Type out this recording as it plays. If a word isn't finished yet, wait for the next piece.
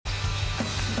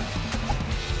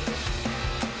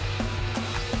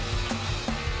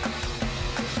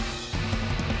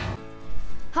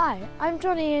Hi, I'm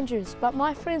Johnny Andrews, but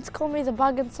my friends call me the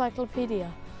Bug Encyclopedia.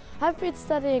 I've been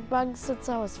studying bugs since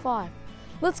I was 5.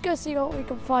 Let's go see what we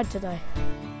can find today.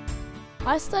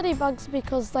 I study bugs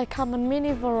because they come in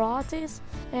many varieties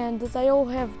and they all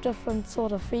have different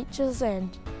sort of features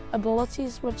and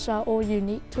abilities which are all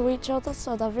unique to each other,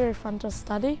 so they're very fun to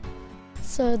study.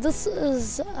 So this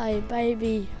is a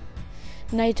baby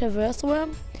native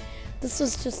earthworm. This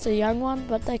is just a young one,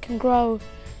 but they can grow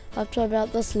up to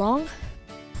about this long.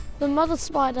 The mother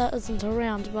spider isn't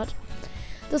around, but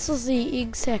this is the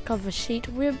egg sac of a sheet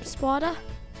web spider.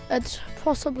 It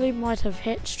possibly might have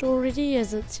hatched already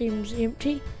as it seems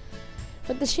empty.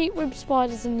 But the sheet web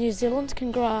spiders in New Zealand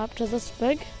can grow up to this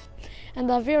big, and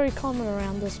they're very common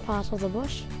around this part of the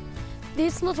bush.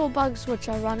 These little bugs which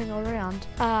are running around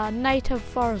are native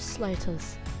forest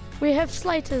slaters. We have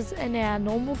slaters in our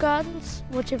normal gardens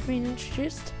which have been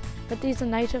introduced, but these are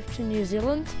native to New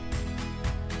Zealand.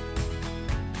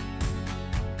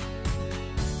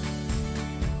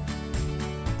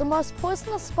 The most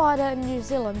poisonous spider in New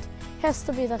Zealand has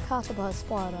to be the katapo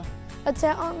spider. It's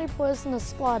our only poisonous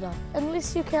spider,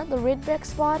 unless you count the redback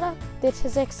spider that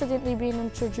has accidentally been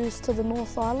introduced to the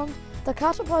North Island. The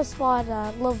katapo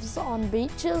spider lives on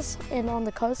beaches and on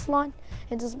the coastline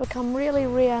and has become really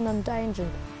rare and endangered.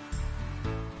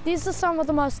 These are some of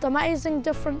the most amazing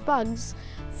different bugs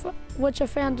which are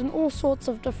found in all sorts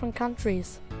of different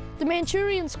countries. The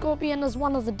Manchurian scorpion is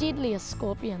one of the deadliest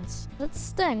scorpions. Its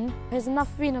sting has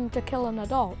enough venom to kill an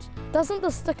adult. Doesn't the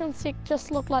stick insect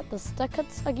just look like the stick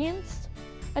it's against?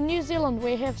 In New Zealand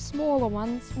we have smaller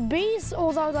ones. Bees,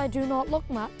 although they do not look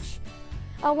much,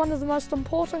 are one of the most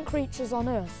important creatures on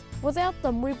earth. Without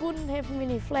them we wouldn't have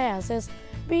many flowers, as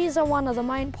bees are one of the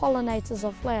main pollinators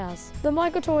of flowers. The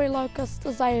migratory locust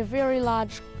is a very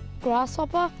large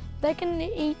grasshopper. They can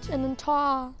eat an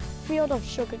entire field of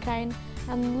sugarcane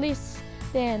in less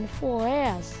than 4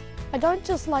 hours. I don't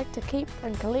just like to keep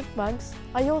and collect bugs,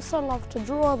 I also love to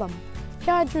draw them.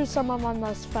 Here I drew some of my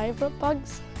most favourite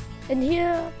bugs, and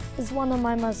here is one of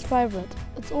my most favourite.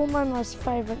 It's all my most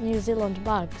favourite New Zealand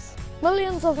bugs.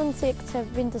 Millions of insects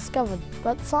have been discovered,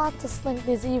 but scientists think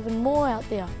there's even more out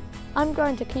there. I'm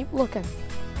going to keep looking.